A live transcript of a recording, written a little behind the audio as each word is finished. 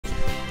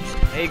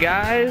Hey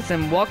guys,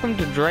 and welcome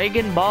to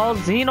Dragon Ball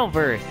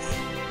Xenoverse.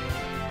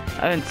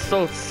 I've been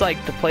so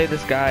psyched to play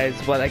this, guys,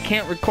 but I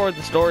can't record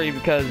the story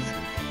because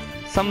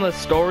some of the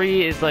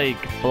story is like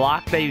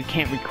blocked that you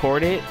can't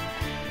record it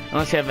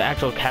unless you have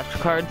actual capture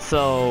cards.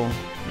 So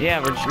yeah,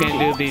 we're just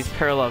gonna do these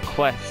parallel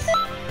quests.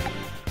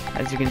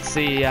 As you can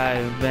see,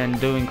 I've been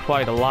doing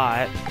quite a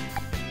lot.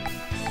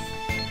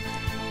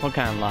 What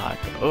can I unlock?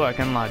 Oh, I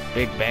can unlock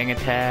Big Bang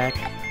Attack.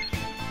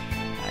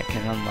 I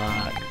can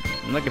unlock...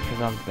 I'm looking for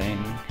something.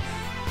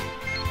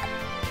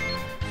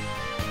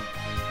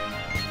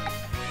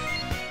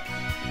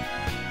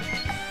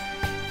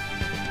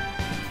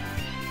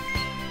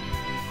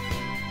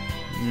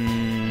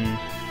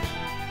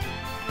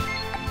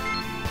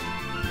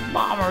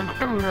 Bomber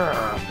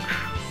Direct.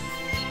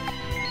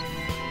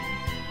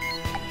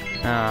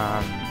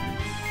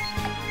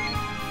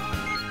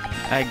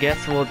 I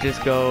guess we'll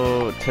just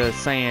go to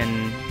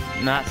Saiyan,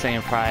 not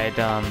Saiyan Pride,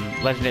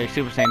 Legendary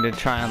Super Saiyan to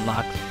try and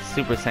unlock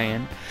Super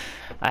Saiyan.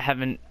 I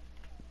haven't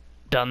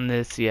done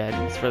this yet.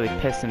 It's really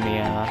pissing me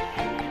off.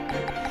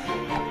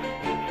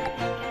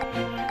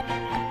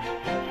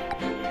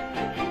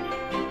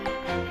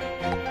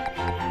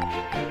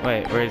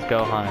 Wait, where's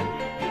Gohan?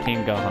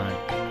 Team Gohan.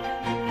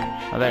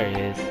 Oh, there he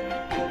is.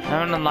 I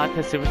haven't unlocked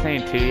the Super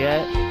Saiyan 2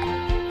 yet.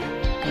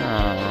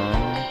 Oh.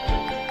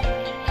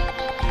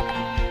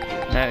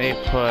 Let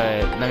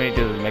me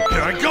do the mix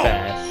fast.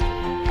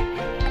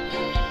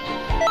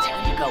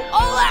 Time to go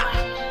all out.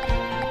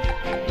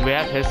 Do we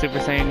have his Super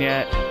Saiyan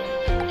yet?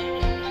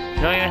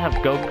 We don't even have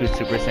Goku's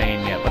Super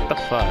Saiyan yet. What the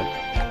fuck?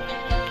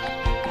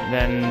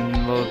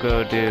 Then we'll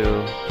go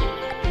do...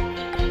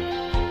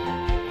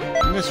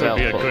 This would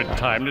be a good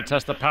time to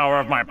test the power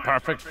of my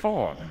perfect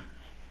form.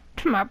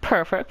 My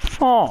perfect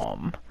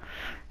form.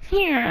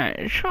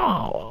 Yes,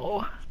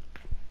 oh.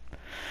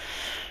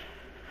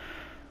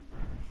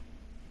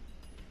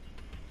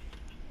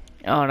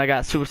 Oh, and I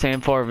got Super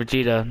Saiyan 4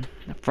 Vegeta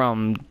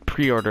from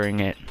pre-ordering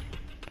this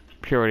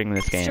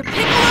game. Mr. Piccolo,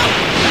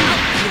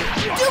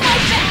 do my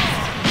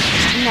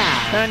best.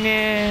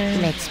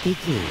 Now, let's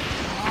begin.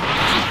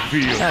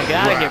 Feel Oh, get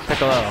out of here,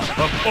 Piccolo.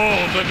 of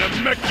all the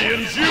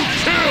Namekians you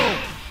killed!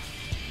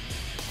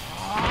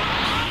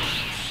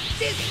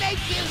 This may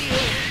kill you.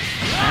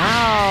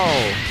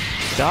 Ow!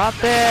 Stop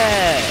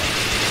it!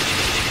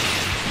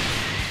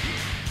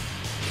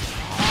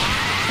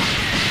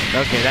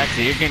 Okay, that's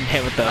it. You're getting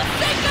hit with the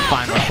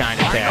final shine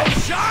attack.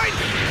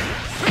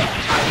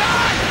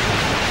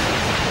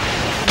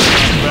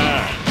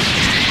 Bad,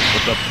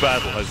 but the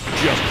battle has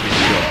just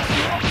begun.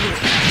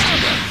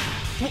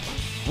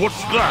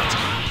 What's that?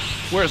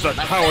 Where's that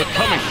power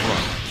coming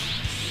from?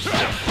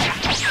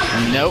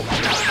 Nope.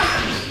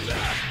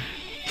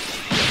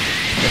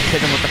 Let's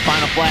hit him with the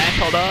final flash.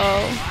 Hold on.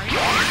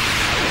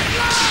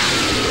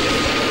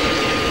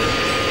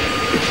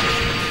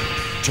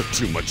 Took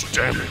too much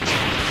damage.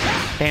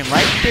 Damn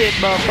right you did,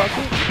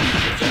 motherfucker.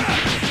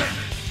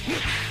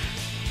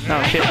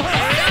 No shit.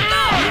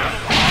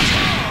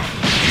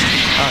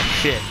 Oh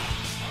shit.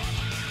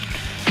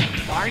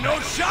 Final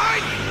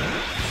shine!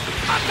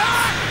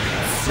 Attack!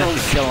 So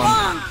Just to kill him.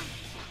 strong,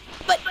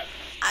 but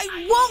I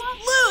won't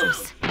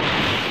lose.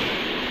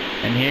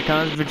 And here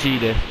comes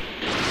Vegeta.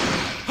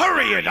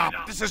 Hurry it up!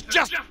 This is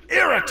just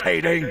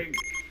irritating!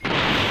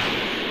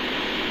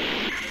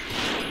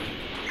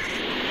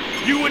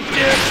 You would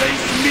dare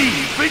face me,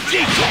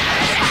 Vegeta!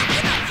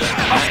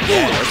 A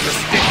fool is the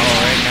stick! Oh,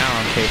 right now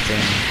I'm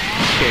facing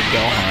Kid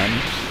Gohan.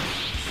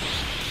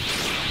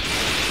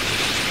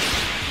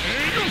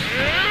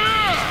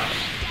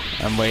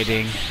 I'm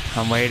waiting.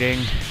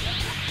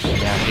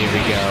 Yeah, here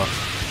we go.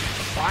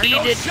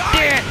 Eat it,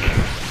 dick!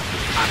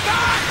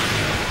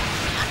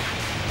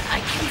 I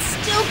can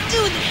still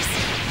do this.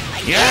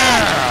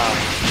 Yeah!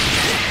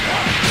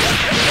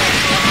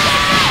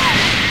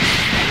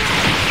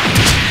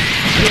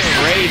 Get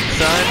raid,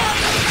 son.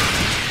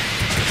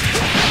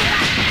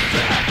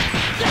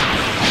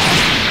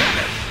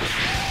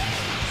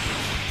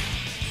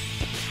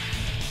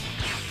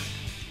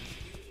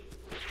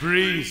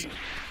 Freeze.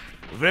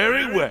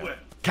 Very well.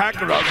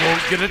 Kakarot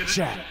won't get a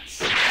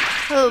chance.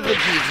 Oh,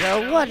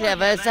 Vegeta,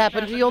 whatever has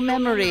happened to your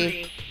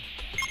memory?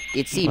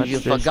 It seems What's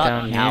you've this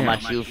forgotten down how here?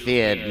 much you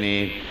feared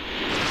me.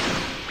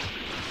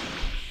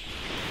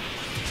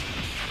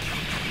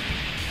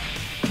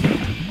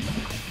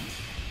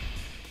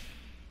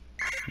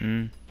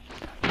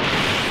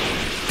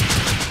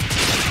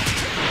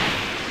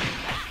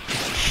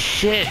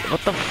 Shit,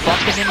 what the fuck?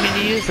 I didn't mean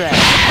to use that.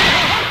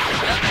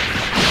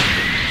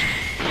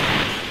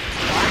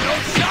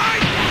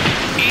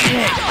 Eat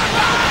it!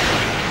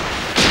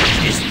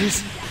 Is this...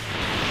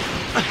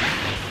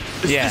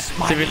 Yeah,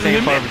 Super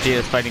Saiyan 4 Vegeta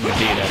is fighting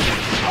Vegeta.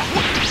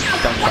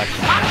 Dumb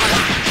question.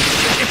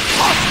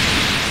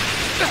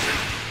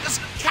 This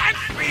can't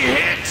be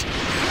hit!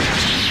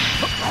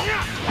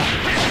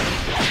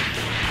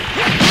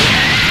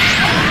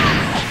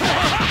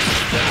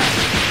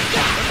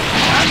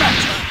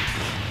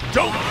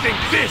 Don't think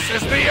this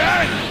is the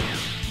end!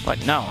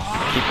 But no,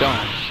 keep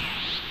going.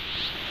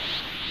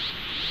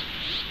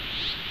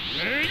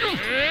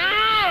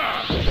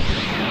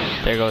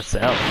 There goes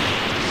Cell.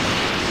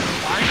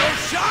 Final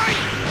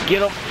shine!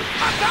 Get him.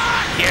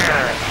 Attack!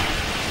 Yeah.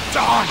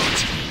 Darn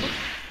it!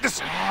 This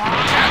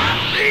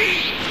can't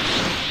be!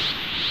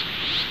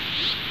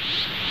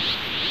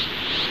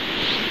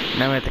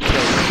 Now we have to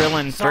kill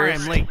Krillin Sorry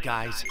first. I'm late,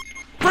 guys.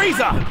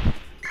 Frieza!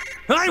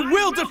 I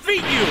will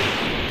defeat you!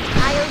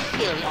 I'll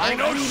kill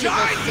Final every little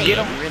shine! Get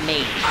Saiyan him.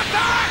 remaining.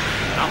 Attack!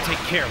 I'll take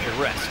care of the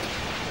rest.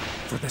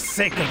 For the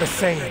sake of the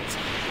Saiyans.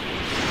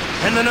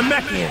 And the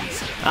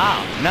Namekians.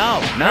 Oh,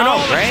 no, And no,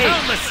 all the Ray.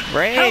 countless,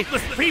 Ray.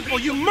 helpless people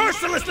you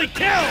mercilessly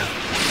killed!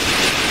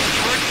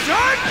 We're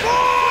done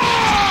for!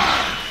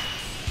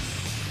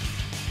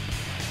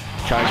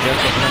 Charge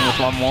up with him with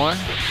one more.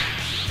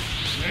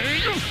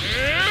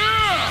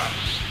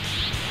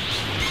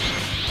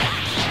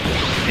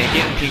 Then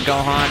get him, King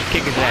Gohan.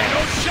 Kick his ass.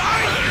 Final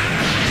shine!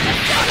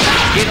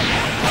 Get him.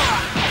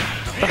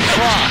 The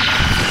fuck?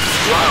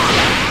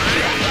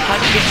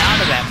 How'd you get out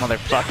of that,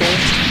 motherfucker?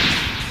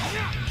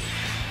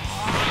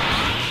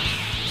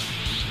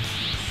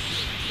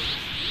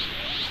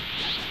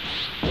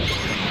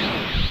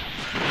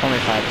 Only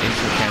 5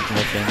 instant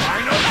transmission.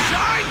 Final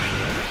shine!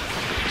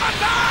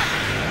 Attack!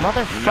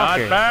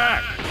 Motherfucker.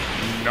 bad.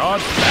 Not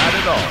bad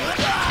at all.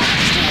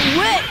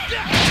 Wait!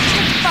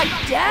 My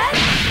dad?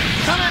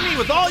 Come at me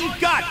with all you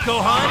got,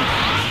 Gohan!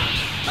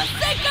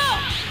 Maseko!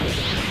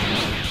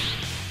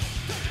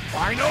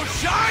 Final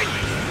shine!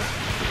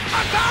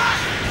 Attack!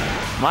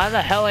 Why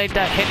the hell ain't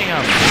that hitting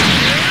him?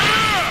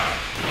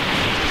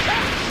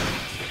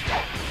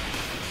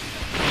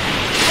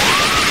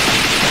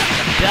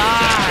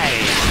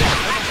 Die!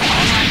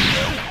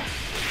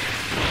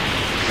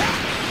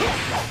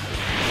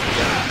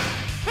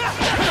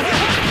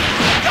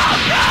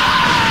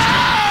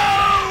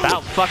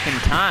 About fucking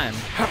time.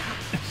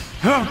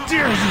 How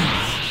dare you!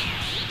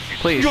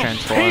 Please You'll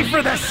transform. pay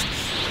for this!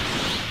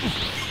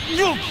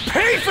 You'll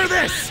pay for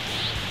this!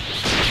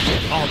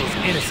 All those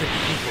innocent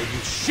people you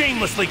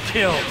shamelessly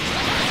killed!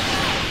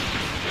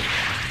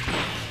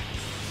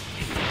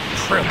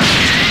 Krillin,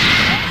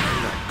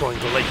 I'm not going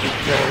to let you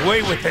get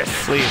away with this!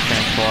 Please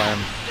transform.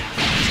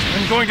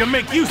 I'm going to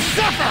make you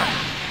suffer!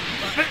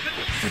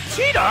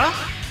 Vegeta?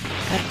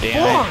 God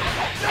damn it.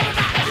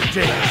 The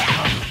day has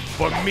come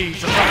for me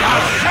to run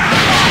out of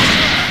Shadow!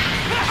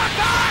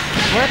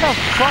 Where the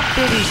fuck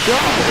did he go?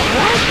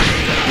 What?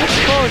 This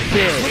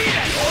bullshit.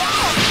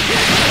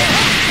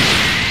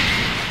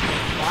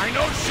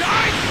 Final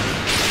shine!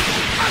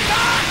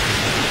 Attack!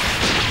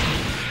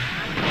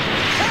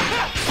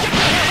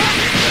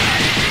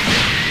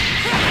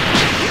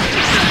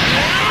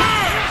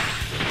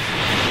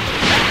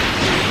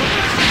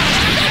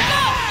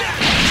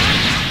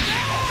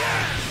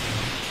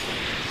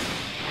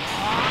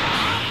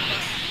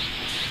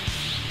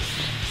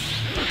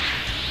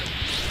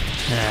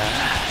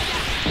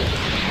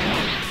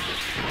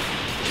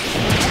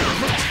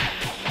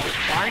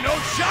 Final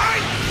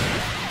shine!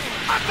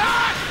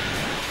 Attack!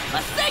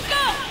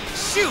 Maseko!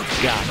 Shoot!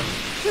 Got him.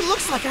 It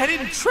looks like I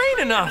didn't train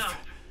enough.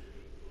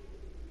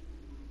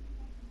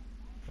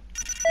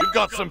 You've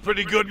got some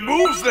pretty good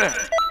moves there.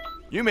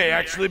 You may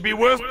actually be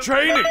worth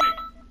training.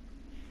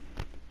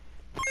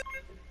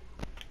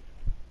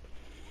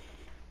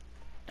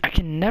 I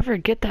can never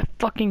get that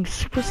fucking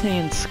Super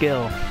Saiyan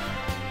skill.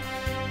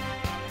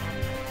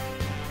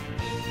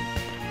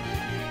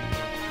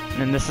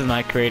 And this is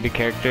my created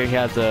character. He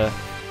has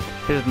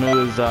his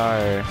moves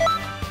are...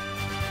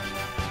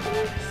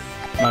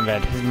 My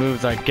bad. His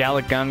moves are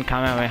Gallic Gun,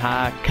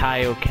 Kamehameha,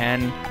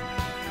 Kaioken.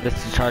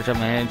 This to charge up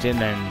my energy, and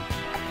then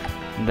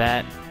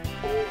that,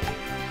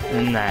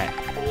 and that.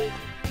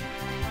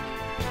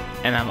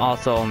 And I'm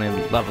also only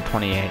level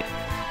 28.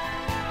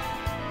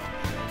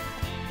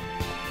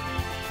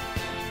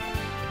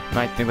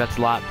 Might think that's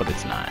a lot, but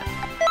it's not.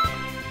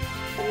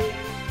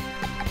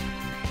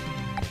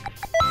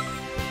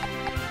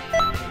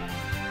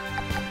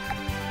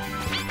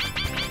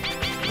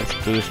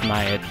 Let's boost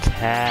my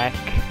attack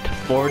to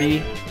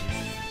 40.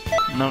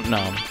 No.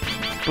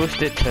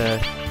 Boost it to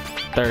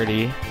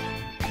 30.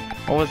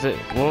 What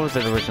was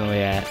it originally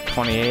at?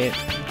 28?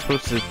 Let's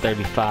boost it to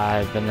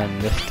 35, and then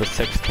this to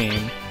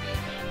 16.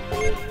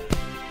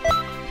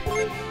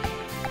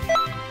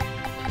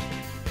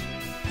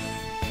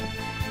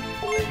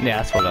 Yeah,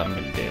 that's what I'm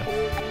gonna do.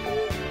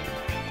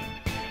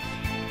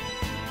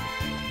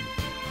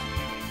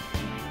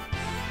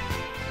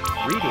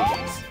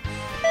 Greetings.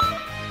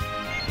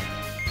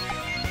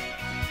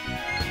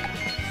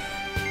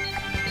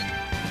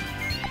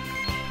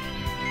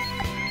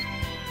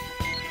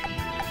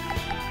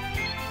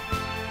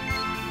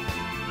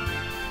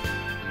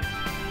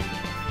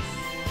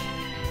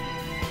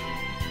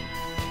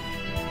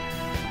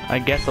 I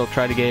guess I'll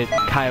try to get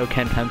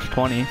Kaioken times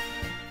 20.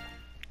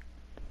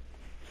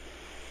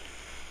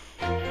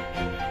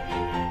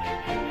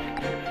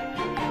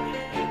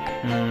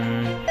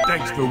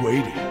 Thanks for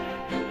waiting.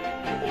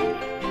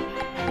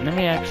 Let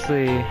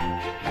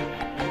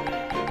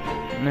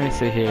me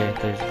see here.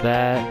 There's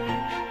that,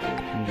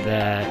 and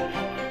that.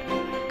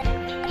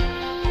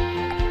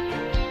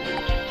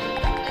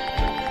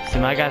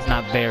 my guy's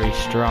not very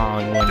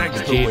strong when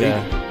Thanks for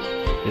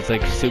Vegeta is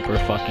like super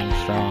fucking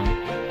strong.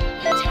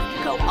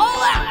 Go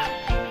all out!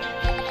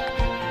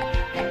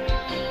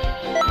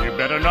 You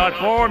better not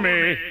bore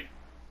me.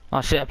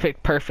 Oh shit, I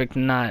picked perfect,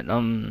 not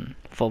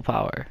full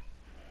power.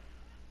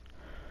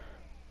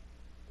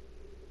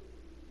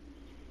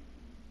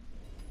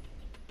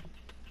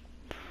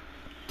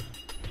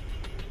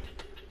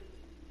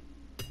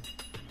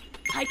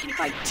 I can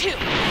fight too.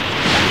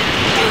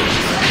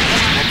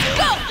 Let's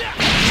go!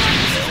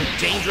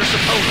 Dangerous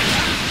opponent.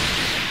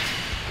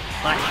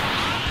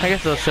 I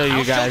guess I'll show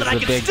you guys the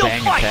Big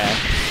Bang attack.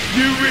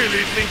 You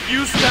really think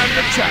you stand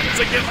a chance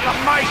against the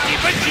mighty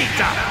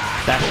Vegeta?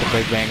 That's the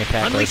Big Bang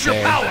attack Unleash right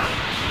your there. power.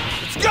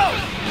 Let's go!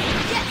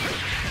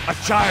 A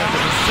child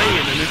of a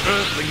Saiyan and an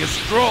Earthling is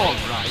strong,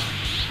 right?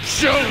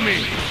 Show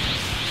me!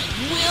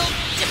 We'll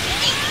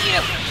defeat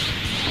you!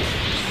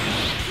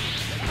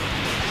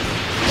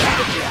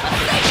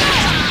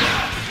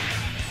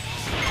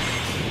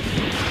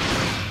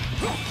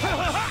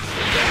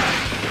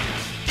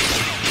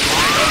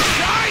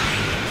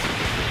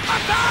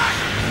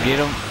 Get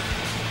him.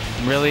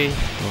 Really?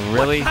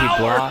 Really? He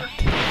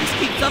blocked? This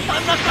keeps up,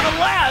 I'm not gonna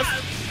last!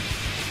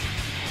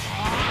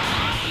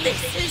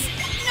 This is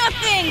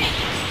nothing!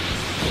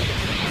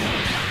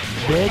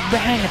 Big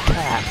Bang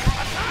attack.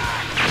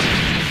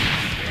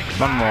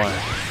 One more.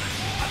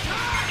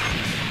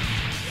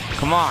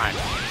 Come on.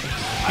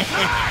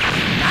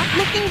 Not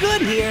looking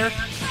good here.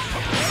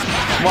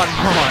 One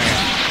more.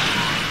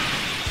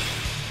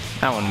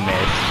 That one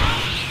missed.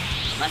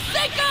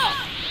 Maseko!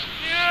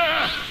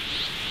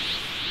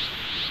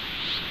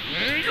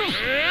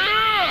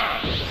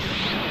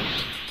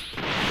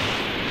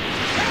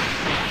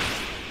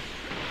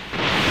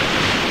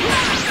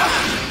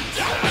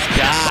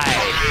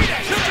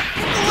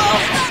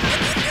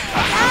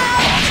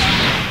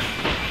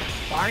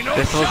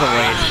 This was a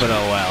waste, but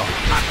oh well.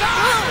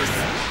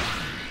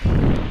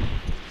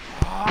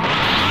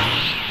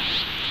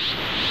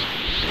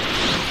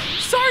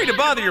 Sorry to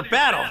bother your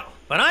battle,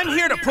 but I'm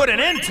here to put an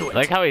end to it. I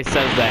like how he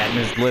says that and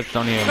his lips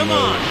don't even Come move.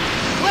 on,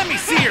 let me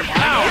see your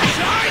power.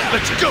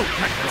 Let's go,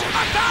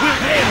 We'll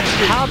end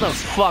this. How the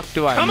fuck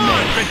do I Come on,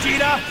 miss?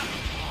 Vegeta.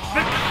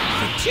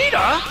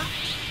 Vegeta?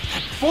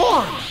 That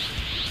form.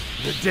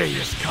 The day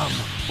has come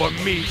for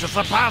me to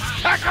surpass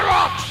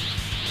Kakarot.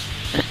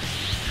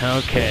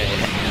 Okay.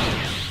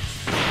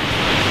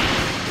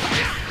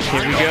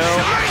 Here we go.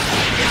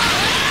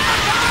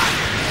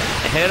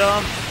 Hit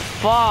him.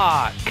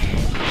 Fuck.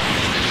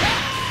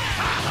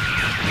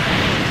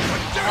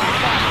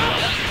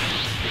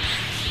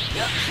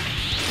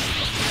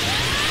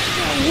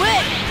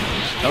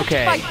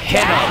 Okay,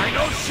 hit him.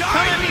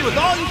 Come at me with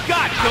all you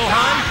got,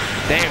 Gohan.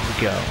 There we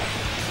go.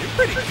 You're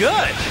pretty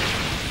good.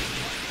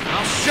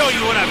 I'll show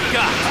you what I've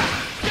got.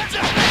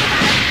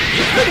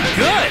 You're pretty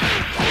good.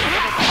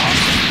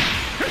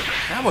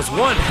 That was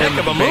one heck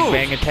of a Big move.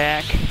 Bang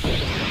attack.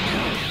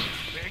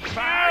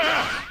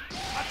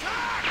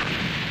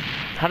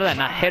 How did that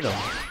not hit him?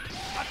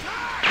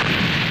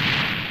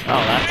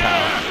 Oh, that's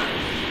how.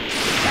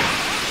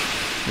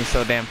 He's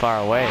so damn far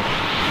away.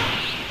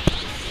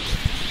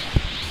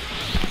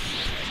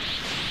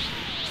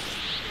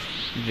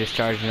 He's just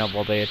charging up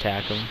while they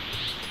attack him.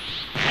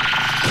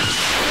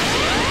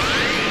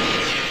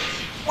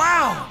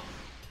 Wow,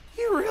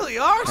 you really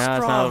are No, it's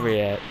not over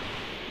yet.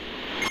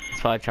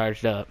 That's why I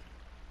charged up.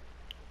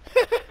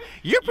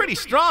 You're pretty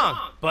strong,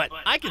 but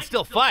I can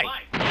still fight.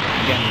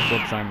 Again, the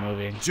flips aren't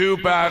moving. Too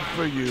bad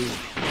for you.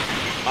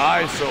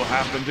 I so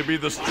happen to be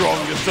the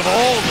strongest of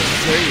all the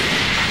Saiyans.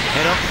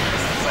 Hit him.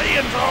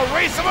 Saiyans are a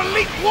race of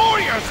elite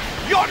warriors!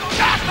 You're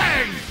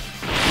nothing!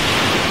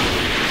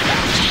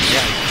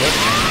 Yeah, he quit,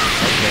 man.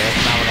 Okay,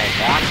 that's not what I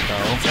want,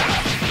 though.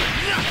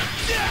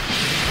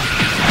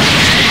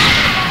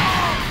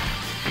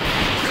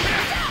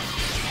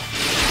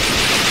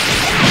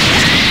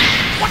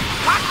 What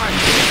happened?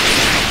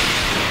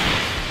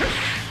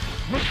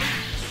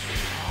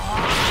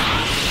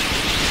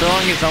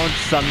 Throwing his own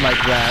son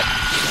like that.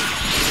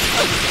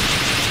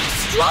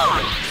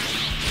 Strong!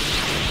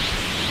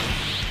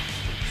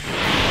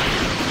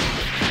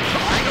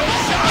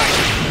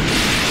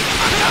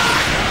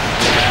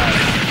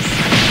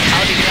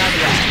 How'd he get out of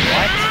that?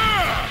 What?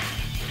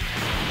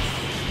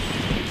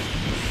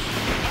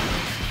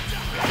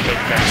 Big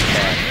Bang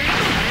attack.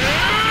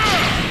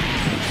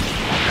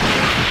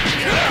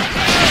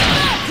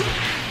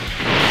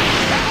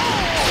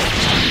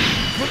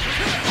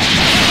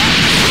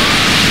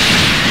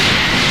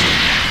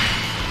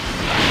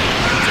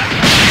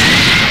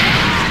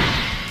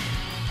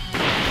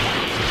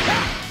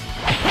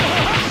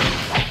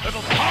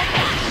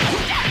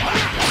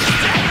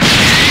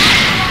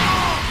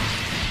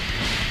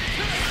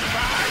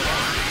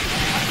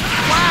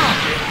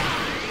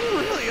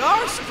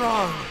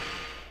 Strong.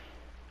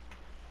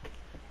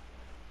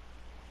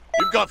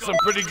 You've got some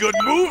pretty good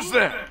moves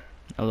there.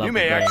 I love You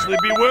may the game. actually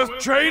be worth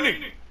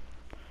training.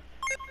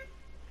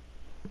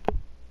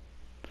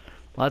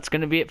 Well, that's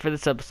gonna be it for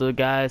this episode,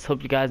 guys.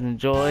 Hope you guys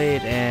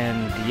enjoyed,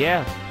 and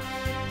yeah.